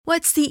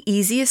What's the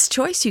easiest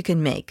choice you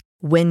can make?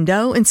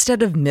 Window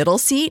instead of middle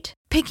seat?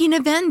 Picking a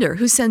vendor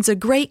who sends a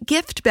great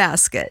gift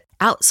basket?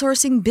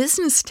 Outsourcing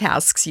business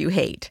tasks you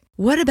hate?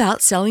 What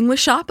about selling with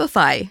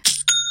Shopify?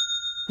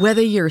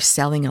 Whether you're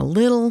selling a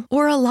little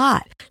or a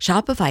lot,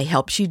 Shopify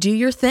helps you do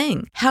your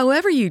thing,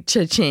 however you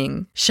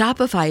cha-ching.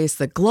 Shopify is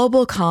the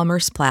global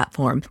commerce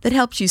platform that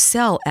helps you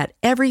sell at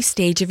every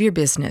stage of your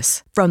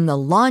business. From the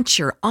launch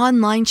your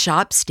online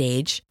shop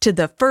stage to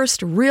the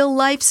first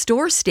real-life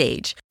store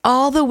stage,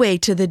 all the way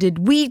to the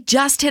did we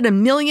just hit a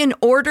million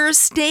orders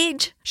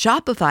stage.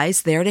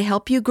 Shopify's there to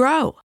help you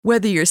grow.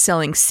 Whether you're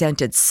selling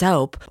scented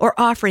soap or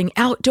offering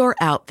outdoor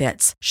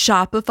outfits,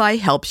 Shopify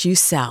helps you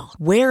sell.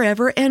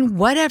 Wherever and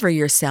whatever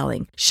you're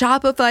selling,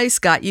 Shopify's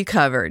got you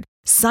covered.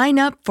 Sign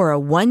up for a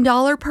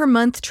 $1 per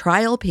month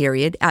trial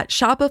period at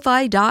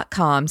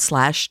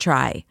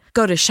shopify.com/try.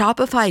 Go to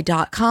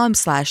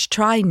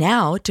shopify.com/try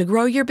now to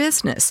grow your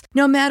business,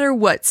 no matter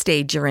what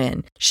stage you're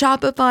in.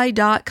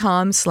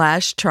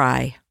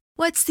 Shopify.com/try.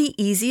 What's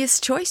the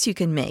easiest choice you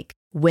can make?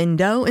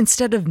 Window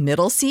instead of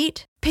middle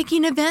seat?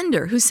 Picking a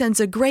vendor who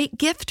sends a great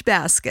gift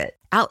basket?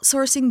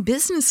 Outsourcing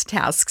business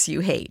tasks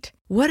you hate?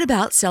 What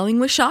about selling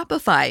with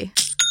Shopify?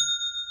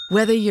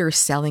 Whether you're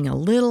selling a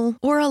little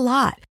or a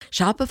lot,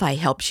 Shopify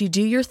helps you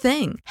do your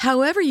thing,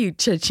 however you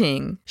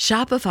cha-ching.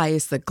 Shopify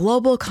is the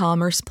global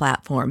commerce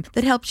platform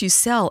that helps you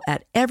sell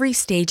at every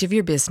stage of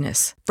your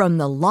business. From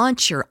the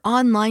launch your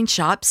online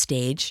shop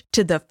stage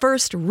to the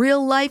first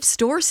real-life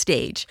store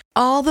stage,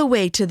 all the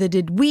way to the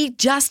did we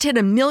just hit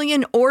a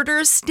million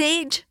orders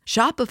stage.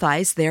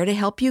 Shopify's there to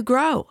help you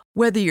grow.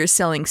 Whether you're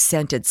selling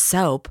scented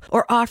soap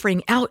or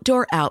offering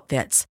outdoor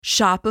outfits,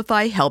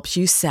 Shopify helps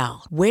you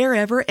sell.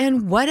 Wherever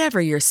and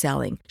whatever you're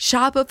selling,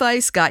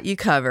 Shopify's got you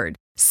covered.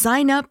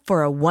 Sign up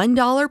for a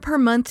 $1 per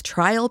month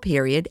trial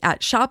period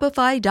at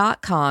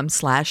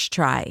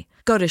shopify.com/try.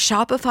 Go to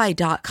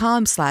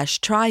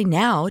shopify.com/try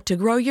now to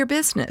grow your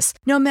business,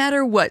 no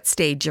matter what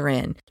stage you're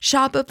in.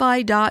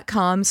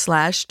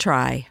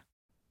 Shopify.com/try.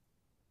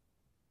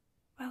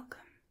 Welcome.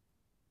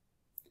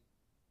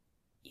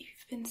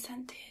 You've been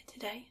sent here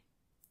today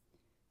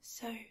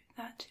so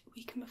that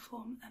we can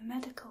perform a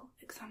medical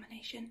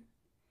examination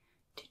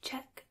to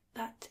check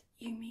that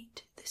you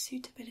meet the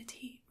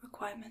suitability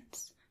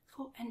requirements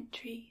for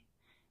entry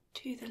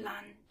to the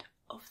land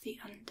of the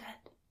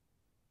undead.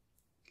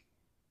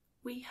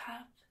 We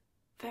have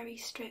very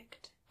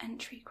strict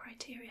entry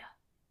criteria,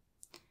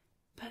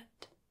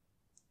 but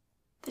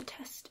the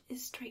test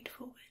is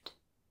straightforward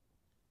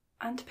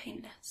and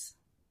painless,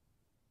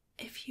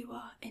 if you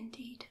are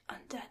indeed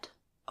undead,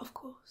 of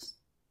course.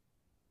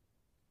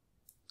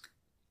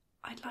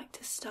 I'd like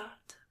to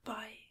start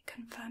by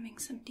confirming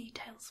some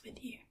details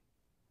with you.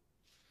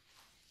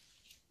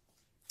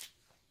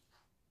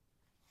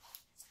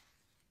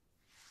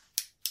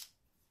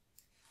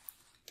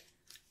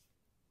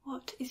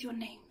 What is your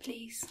name,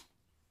 please?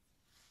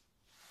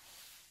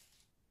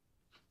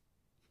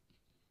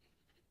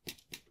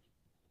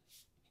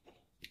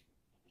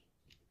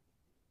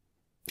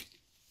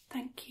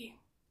 Thank you.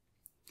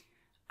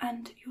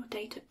 And your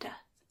date of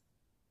death?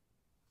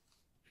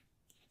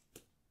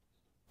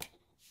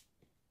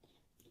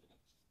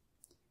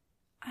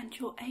 And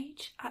your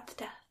age at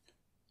death?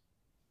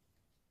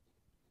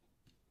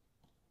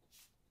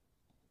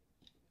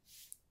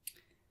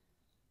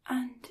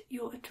 And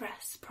your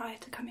address prior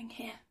to coming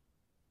here?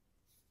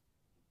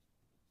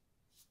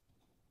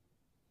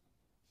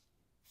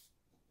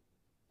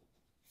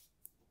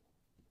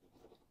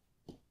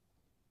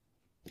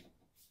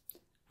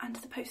 And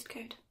the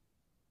postcode?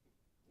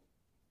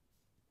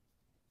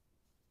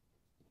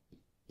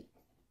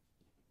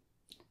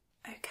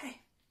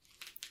 Okay.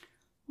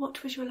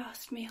 What was your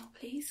last meal,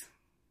 please?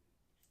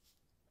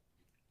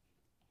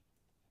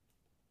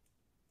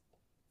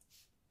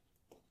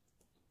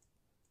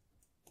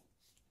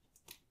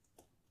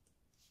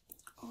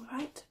 All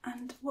right,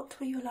 and what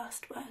were your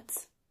last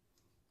words?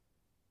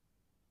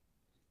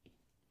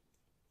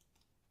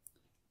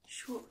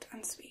 Short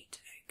and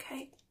sweet,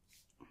 okay.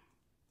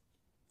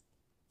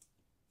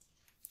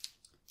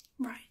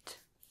 Right.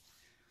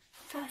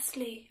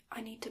 Firstly,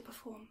 I need to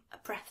perform a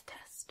breath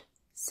test.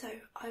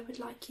 So I would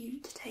like you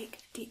to take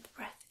a deep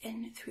breath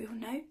in through your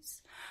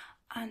nose,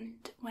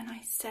 and when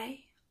I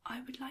say,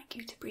 I would like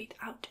you to breathe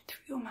out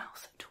through your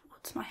mouth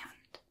towards my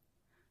hand.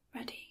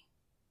 Ready?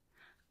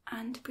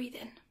 And breathe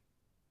in.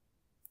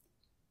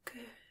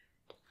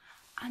 Good.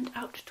 And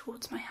out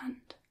towards my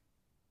hand.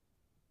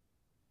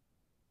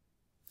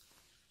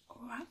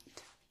 All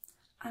right.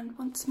 And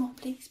once more,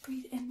 please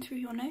breathe in through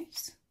your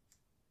nose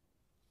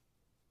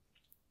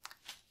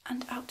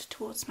and out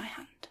towards my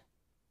hand.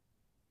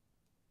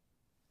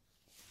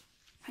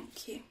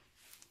 Thank you.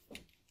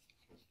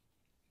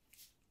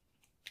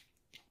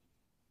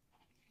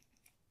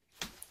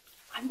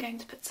 I'm going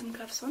to put some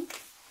gloves on,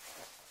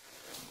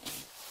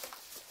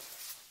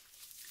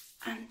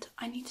 and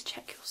I need to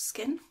check your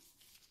skin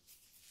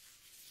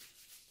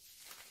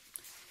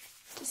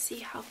to see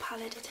how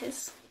pallid it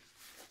is,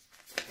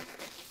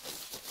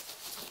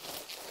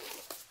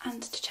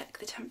 and to check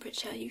the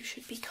temperature. You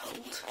should be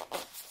cold.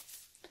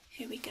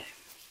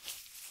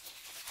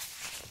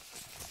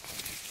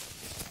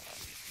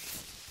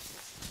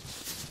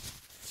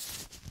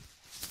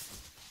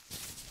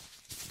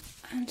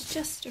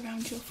 just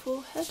around your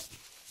forehead.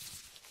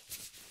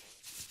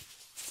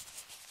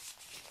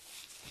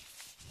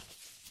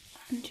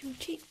 And your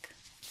cheek.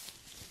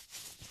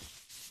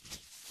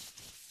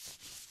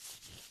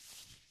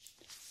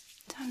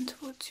 Down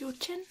towards your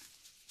chin.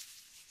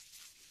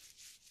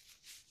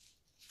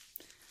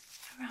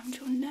 Around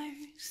your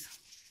nose.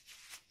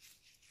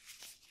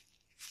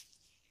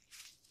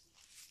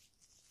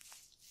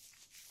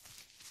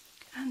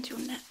 And your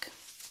neck.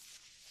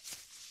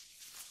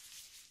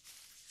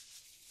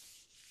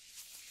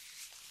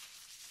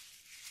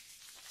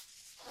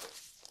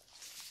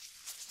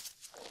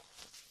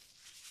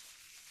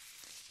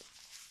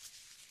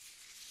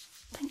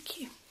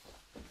 Thank you.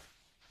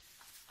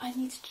 I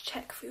need to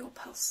check for your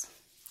pulse.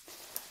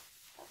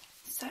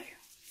 So,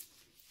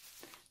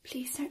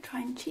 please don't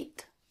try and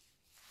cheat.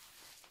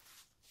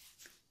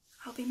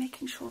 I'll be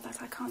making sure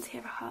that I can't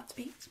hear a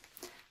heartbeat,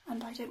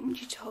 and I don't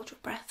want you to hold your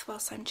breath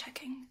whilst I'm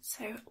checking.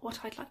 So what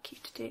I'd like you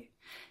to do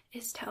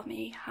is tell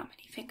me how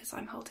many fingers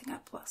I'm holding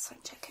up whilst I'm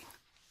checking.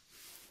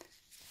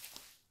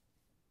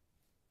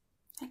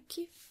 Thank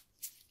you.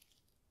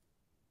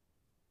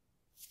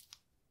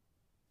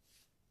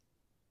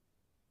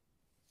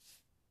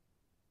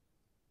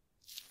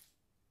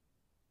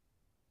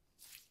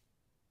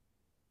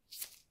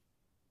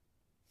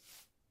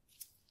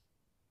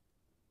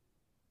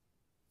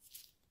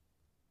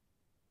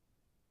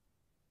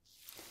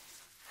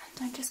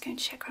 And I'm just going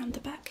to check around the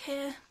back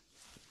here.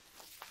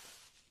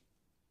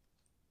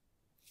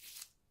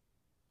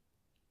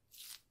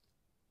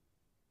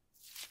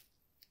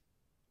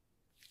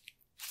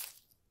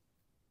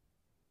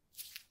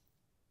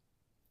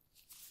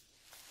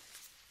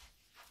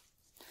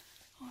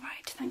 All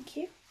right, thank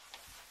you.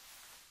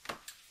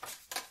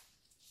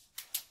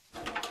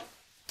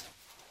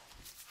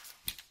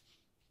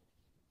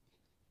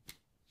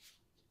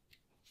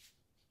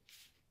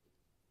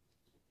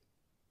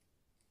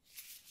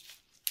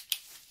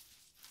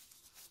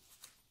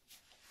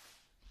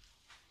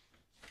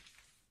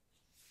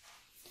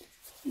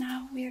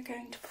 Now we are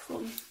going to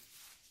perform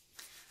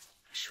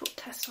a short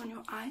test on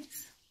your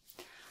eyes,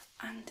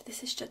 and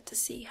this is just to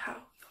see how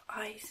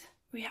your eyes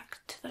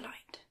react to the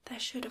light. There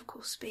should of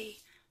course be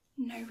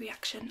no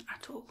reaction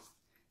at all.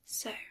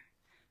 So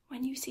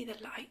when you see the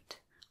light,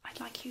 I'd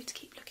like you to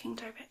keep looking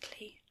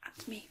directly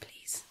at me,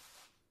 please.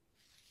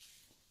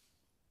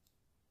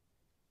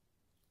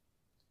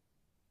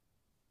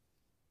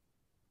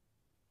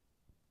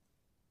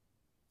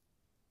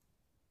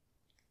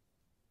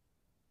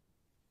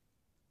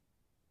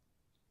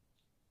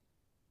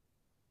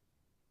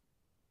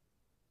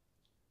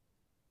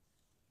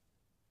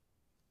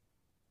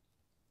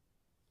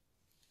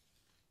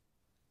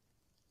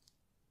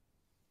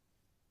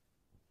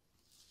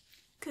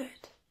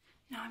 Good.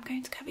 Now I'm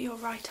going to cover your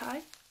right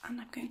eye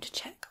and I'm going to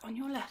check on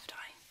your left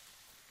eye.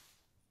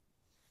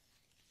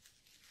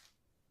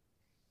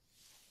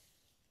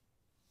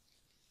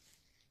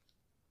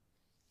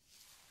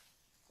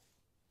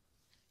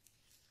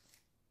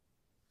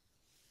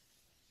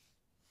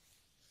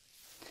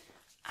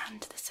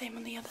 And the same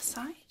on the other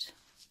side.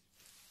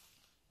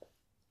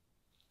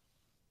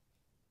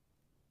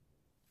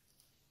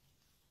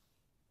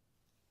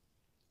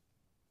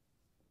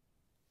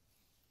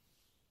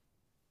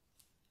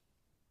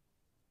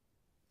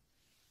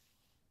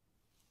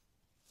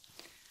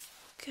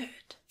 Good.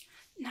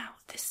 Now,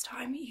 this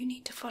time you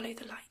need to follow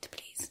the light,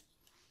 please.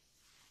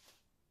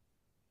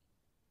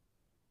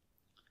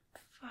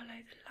 Follow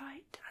the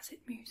light as it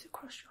moves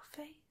across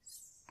your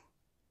face.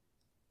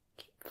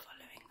 Keep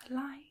following the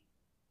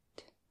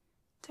light.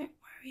 Don't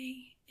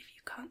worry if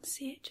you can't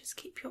see it, just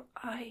keep your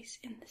eyes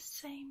in the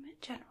same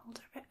general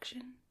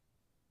direction.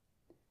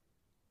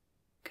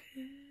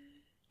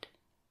 Good.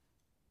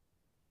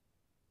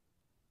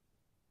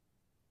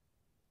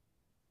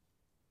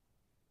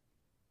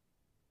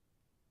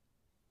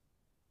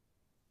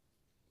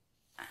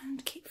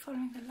 And keep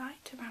following the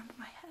light around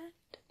my head.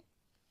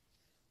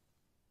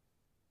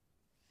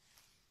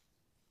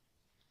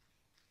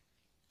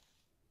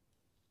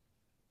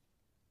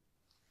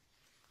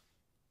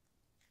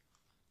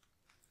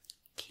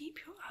 Keep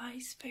your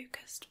eyes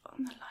focused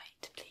on the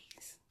light,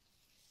 please.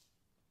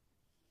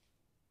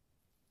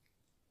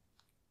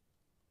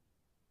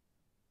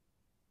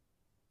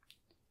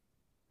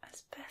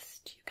 As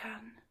best you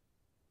can,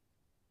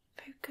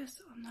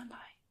 focus on the light.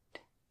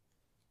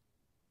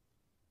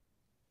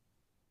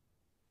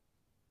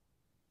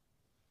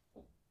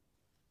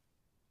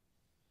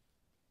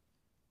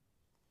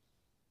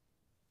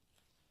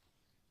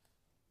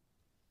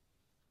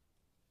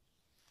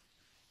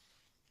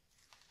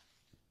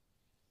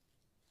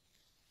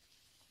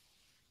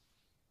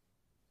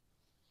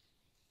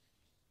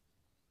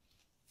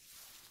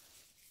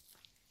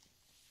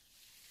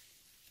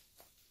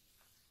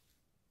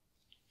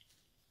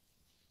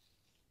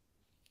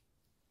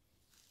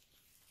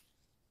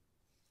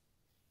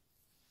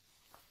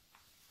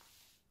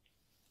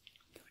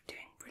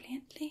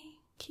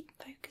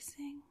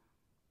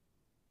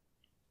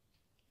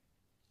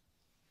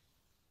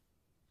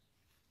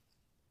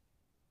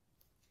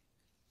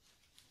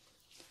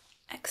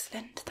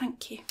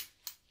 Thank you.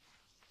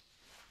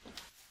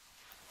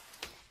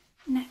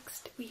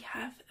 Next, we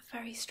have a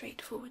very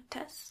straightforward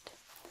test.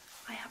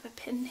 I have a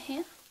pin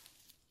here.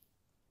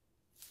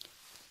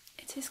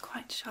 It is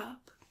quite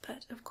sharp,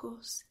 but of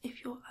course,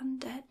 if you're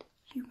undead,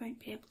 you won't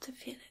be able to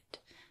feel it.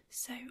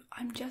 So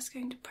I'm just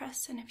going to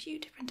press in a few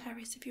different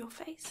areas of your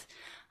face,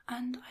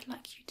 and I'd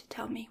like you to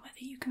tell me whether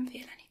you can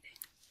feel anything.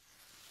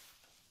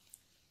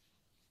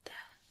 There.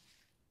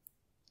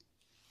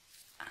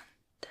 And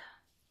there.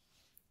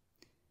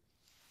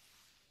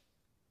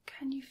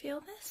 Can you feel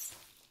this?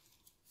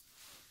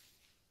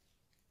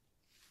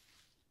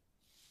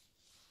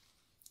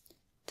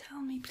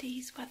 Tell me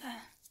please whether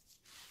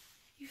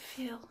you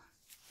feel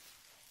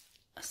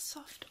a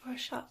soft or a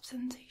sharp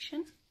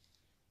sensation.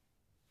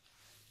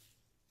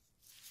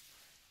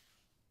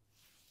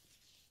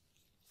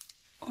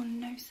 Or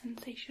no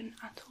sensation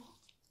at all.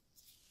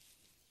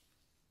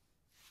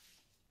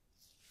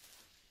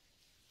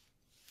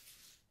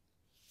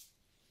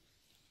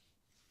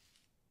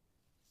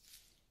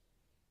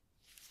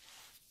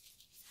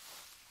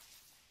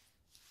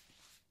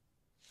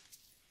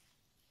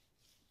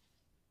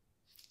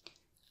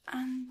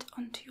 And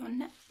onto your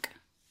neck.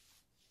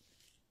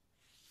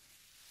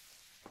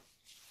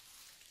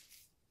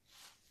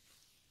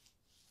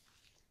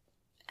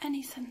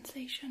 Any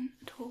sensation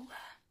at all there?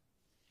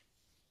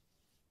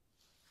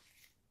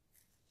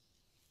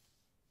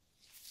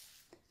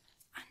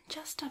 And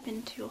just up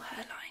into your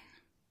hairline.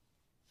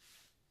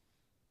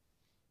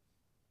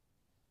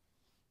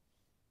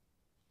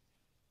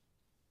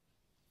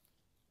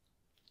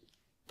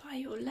 By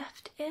your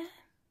left ear.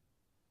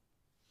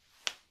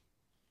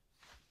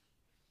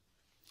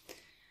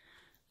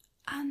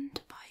 And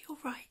by your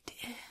right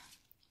ear.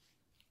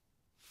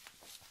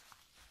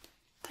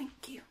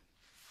 Thank you.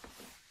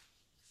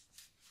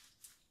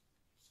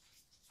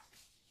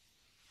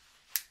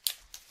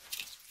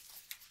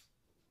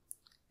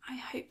 I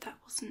hope that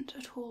wasn't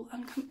at all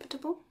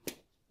uncomfortable.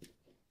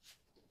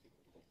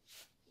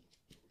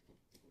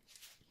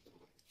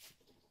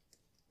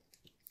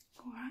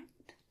 All right.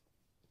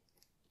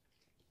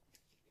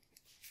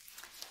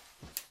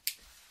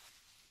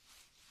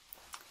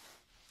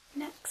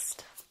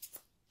 Next,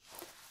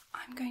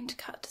 I'm going to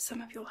cut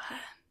some of your hair.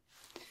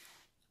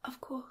 Of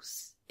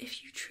course,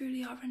 if you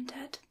truly are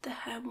undead, the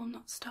hair will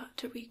not start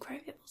to regrow.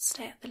 It will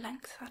stay at the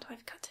length that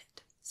I've cut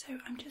it. So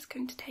I'm just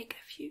going to take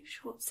a few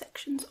short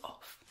sections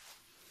off.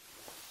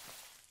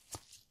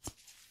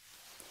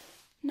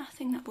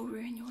 Nothing that will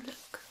ruin your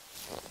look.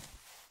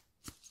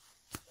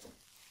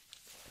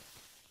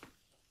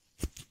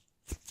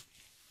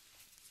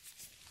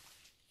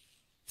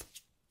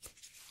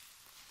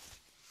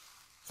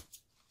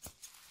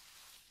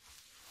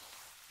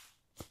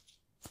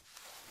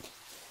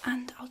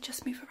 And I'll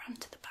just move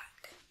around to the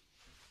back.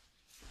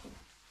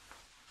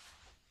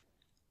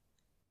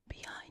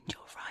 Behind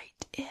your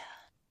right ear.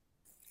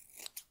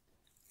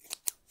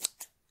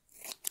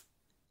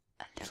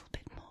 A little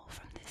bit more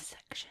from this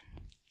section.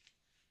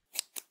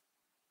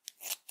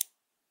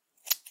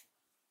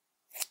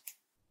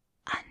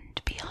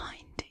 And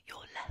behind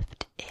your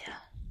left ear.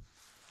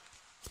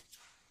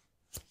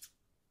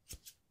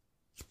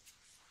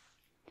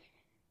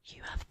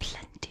 You have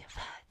plenty of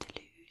hair to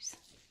lose.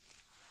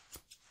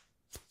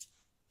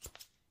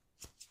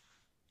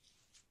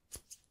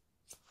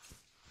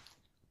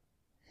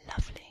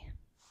 Lovely.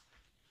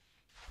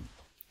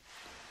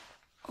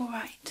 All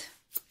right.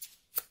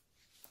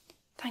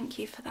 Thank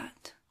you for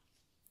that.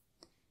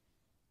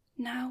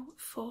 Now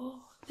for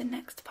the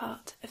next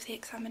part of the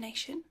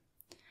examination,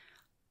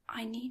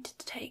 I need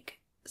to take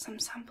some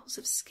samples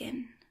of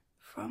skin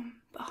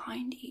from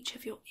behind each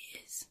of your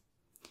ears.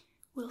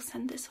 We'll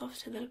send this off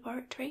to the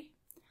laboratory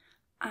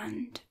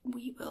and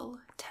we will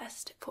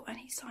test for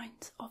any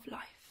signs of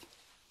life.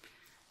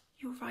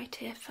 Your right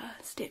ear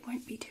first, it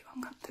won't be too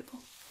uncomfortable.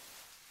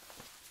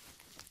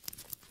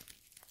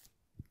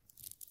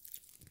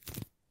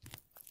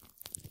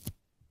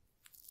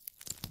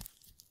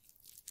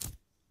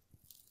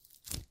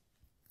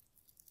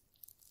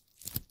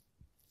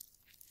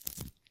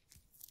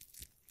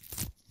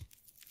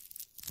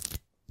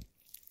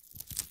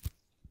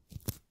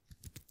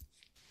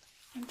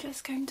 I'm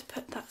just going to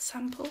put that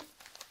sample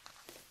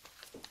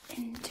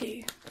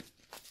into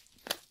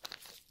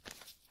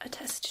a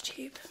test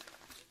tube.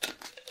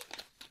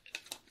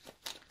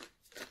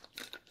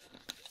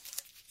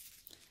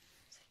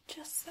 So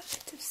just that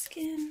bit of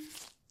skin.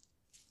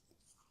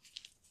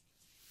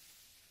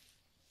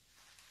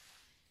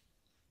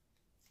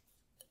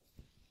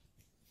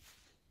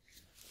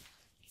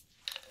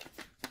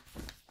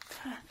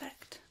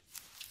 Perfect.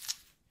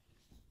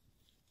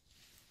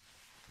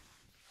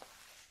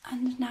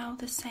 And now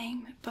the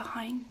same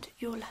behind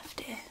your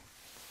left ear.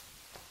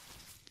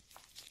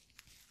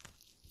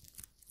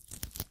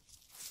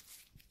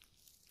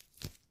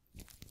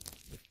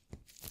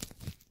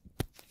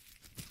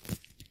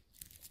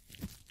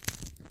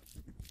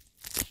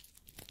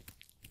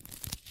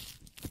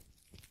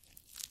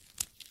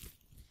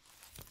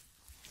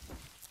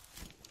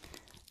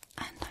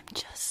 And I'm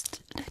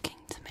just looking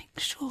to make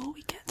sure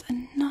we get a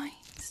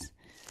nice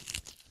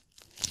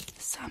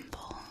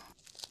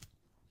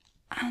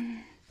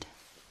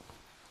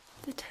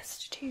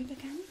tube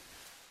again.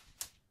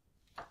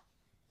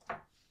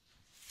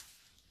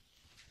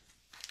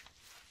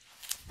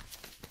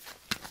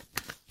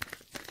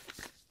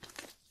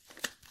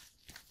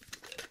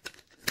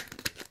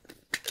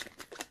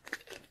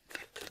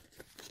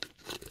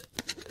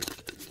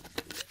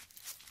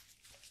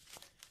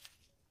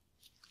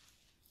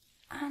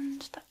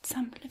 And that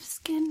sample of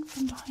skin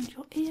from behind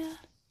your ear.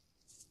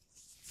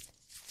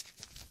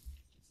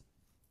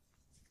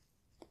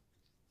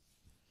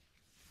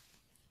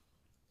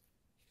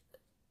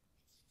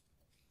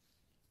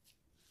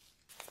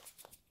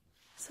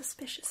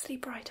 Suspiciously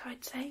bright,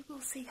 I'd say.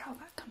 We'll see how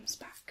that comes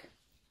back.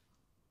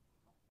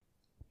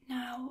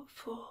 Now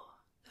for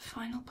the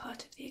final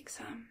part of the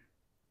exam.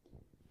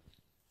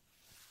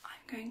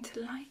 I'm going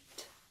to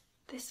light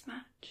this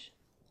match,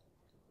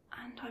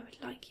 and I would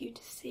like you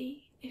to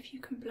see if you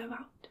can blow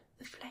out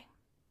the flame.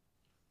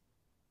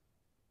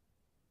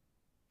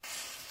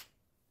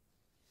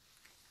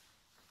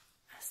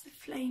 As the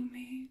flame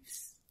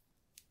moves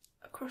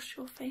across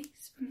your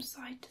face from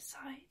side to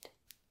side,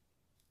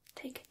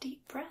 take a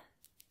deep breath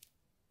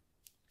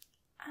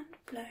and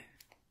blow.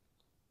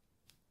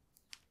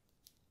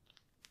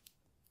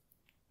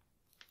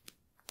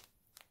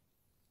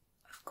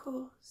 Of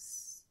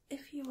course,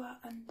 if you are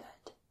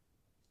undead,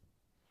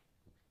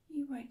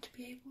 you won't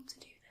be able to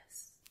do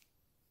this.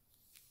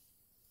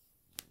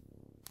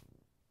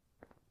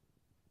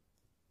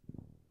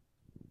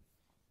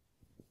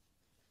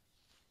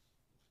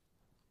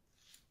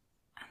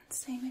 And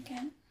same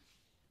again,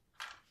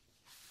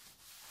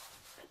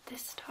 but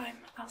this time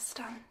I'll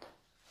stand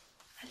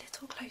a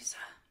little closer.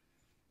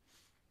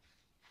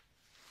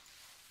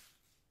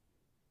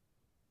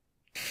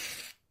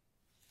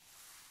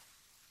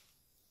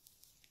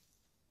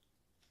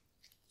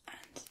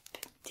 And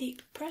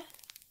deep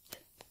breath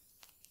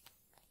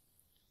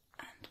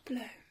and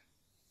blow.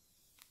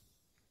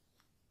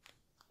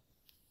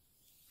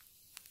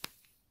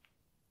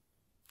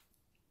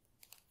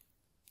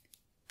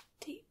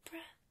 Deep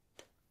breath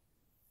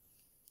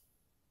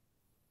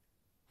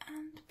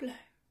and blow.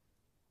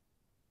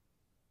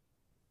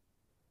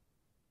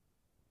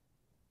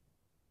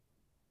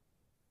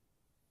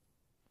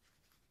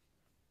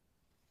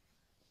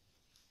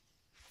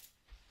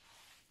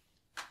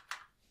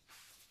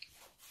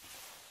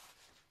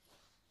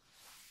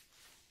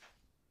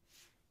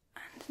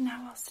 And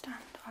now I'll stand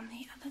on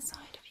the other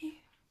side of you.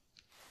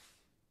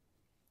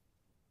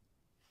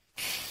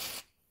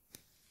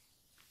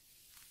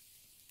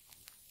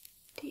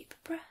 Deep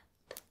breath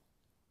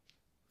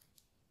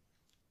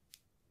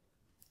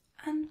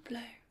and blow.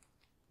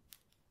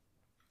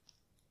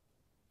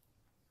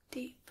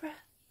 Deep breath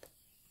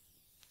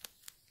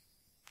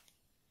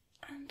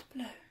and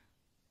blow.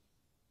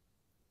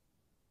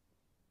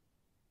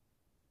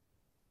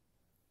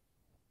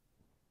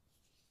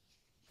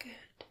 Good.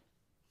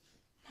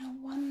 Now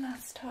one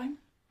last time.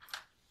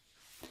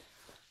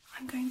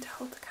 I'm going to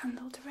hold the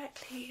candle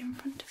directly in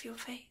front of your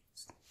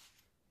face.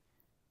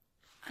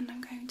 And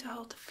I'm going to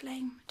hold the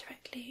flame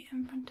directly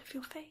in front of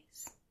your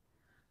face.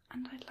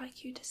 And I'd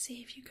like you to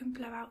see if you can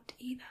blow out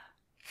either.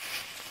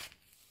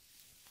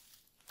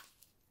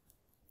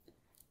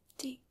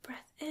 Deep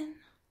breath in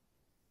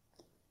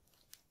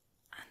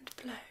and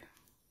blow.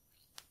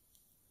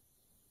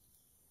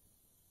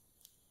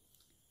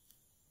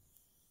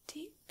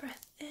 Deep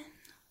breath in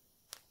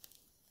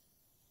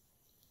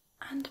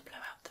and blow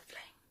out the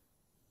flame.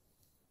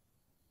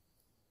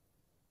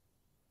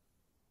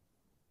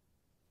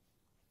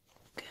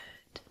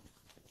 Good.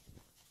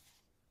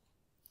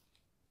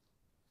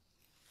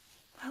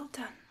 Well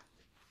done.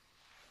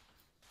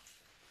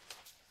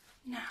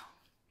 Now,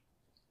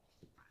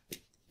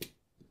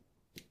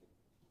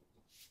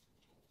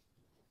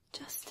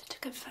 just to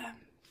confirm,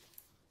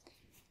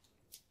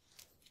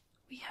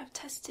 we have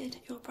tested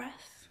your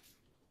breath,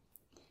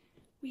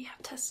 we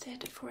have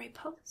tested for a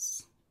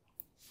pulse,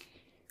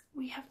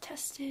 we have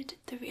tested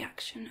the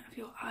reaction of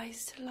your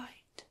eyes to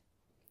light,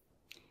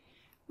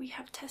 we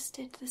have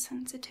tested the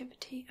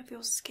sensitivity of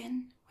your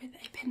skin with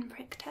a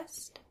pinprick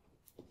test,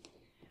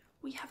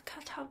 we have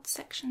cut out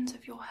sections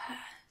of your hair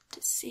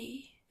to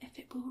see if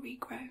it will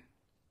regrow.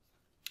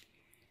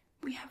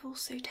 We have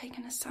also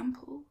taken a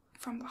sample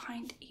from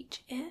behind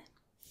each ear,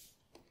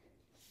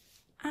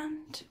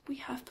 and we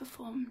have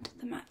performed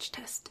the match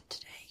test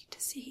today to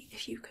see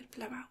if you could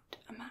blow out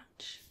a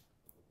match.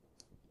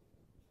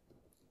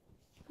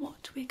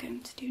 What we're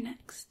going to do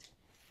next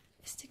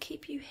is to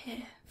keep you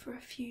here for a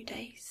few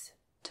days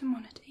to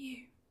monitor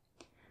you,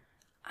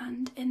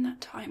 and in that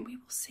time we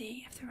will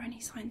see if there are any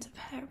signs of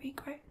hair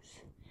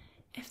regrowth,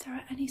 if there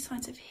are any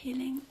signs of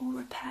healing or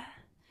repair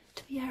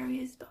to the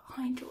areas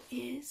behind your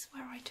ears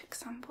where I took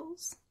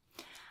samples,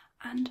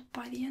 and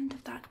by the end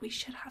of that we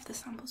should have the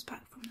samples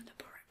back from the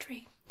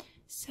laboratory,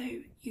 so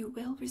you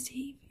will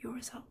receive your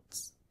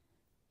results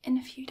in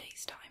a few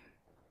days' time.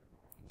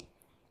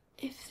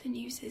 If the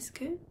news is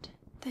good,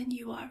 then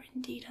you are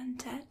indeed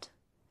undead,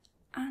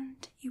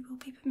 and you will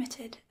be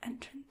permitted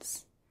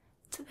entrance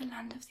to the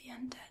land of the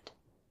undead.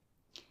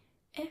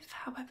 If,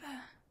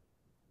 however,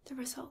 the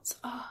results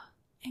are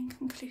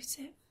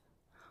inconclusive,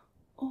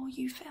 or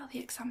you fail the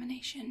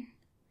examination,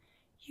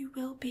 you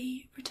will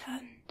be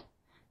returned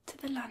to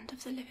the land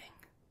of the living.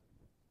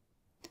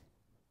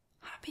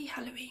 Happy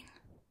Halloween.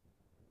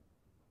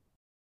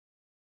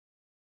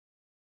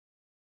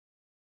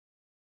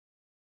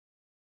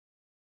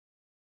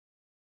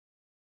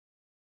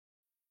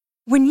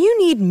 When you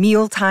need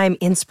mealtime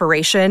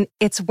inspiration,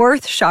 it's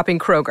worth shopping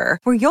Kroger,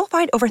 where you'll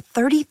find over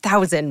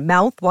 30,000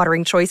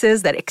 mouth-watering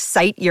choices that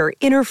excite your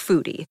inner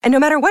foodie. And no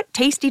matter what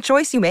tasty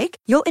choice you make,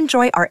 you'll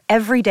enjoy our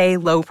everyday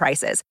low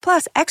prices,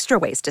 plus extra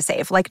ways to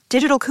save, like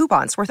digital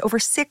coupons worth over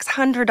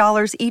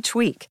 $600 each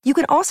week. You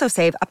can also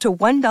save up to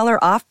 $1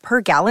 off per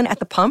gallon at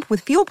the pump with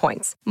fuel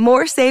points.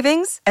 More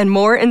savings and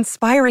more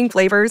inspiring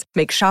flavors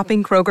make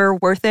shopping Kroger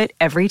worth it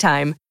every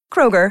time.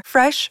 Kroger,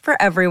 fresh for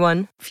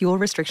everyone. Fuel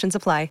restrictions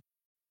apply.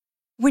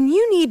 When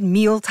you need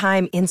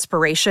mealtime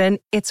inspiration,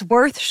 it's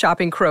worth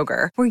shopping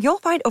Kroger, where you'll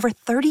find over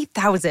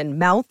 30,000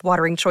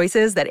 mouth-watering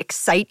choices that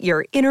excite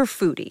your inner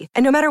foodie.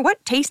 And no matter what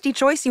tasty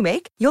choice you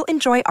make, you'll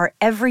enjoy our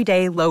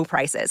everyday low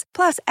prices,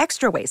 plus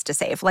extra ways to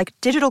save, like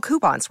digital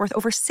coupons worth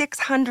over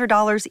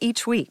 $600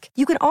 each week.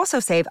 You can also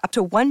save up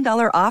to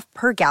 $1 off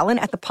per gallon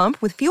at the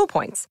pump with fuel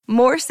points.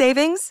 More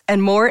savings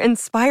and more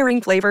inspiring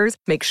flavors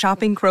make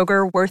shopping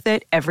Kroger worth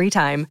it every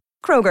time.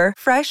 Kroger,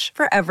 fresh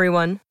for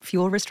everyone.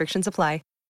 Fuel restrictions apply.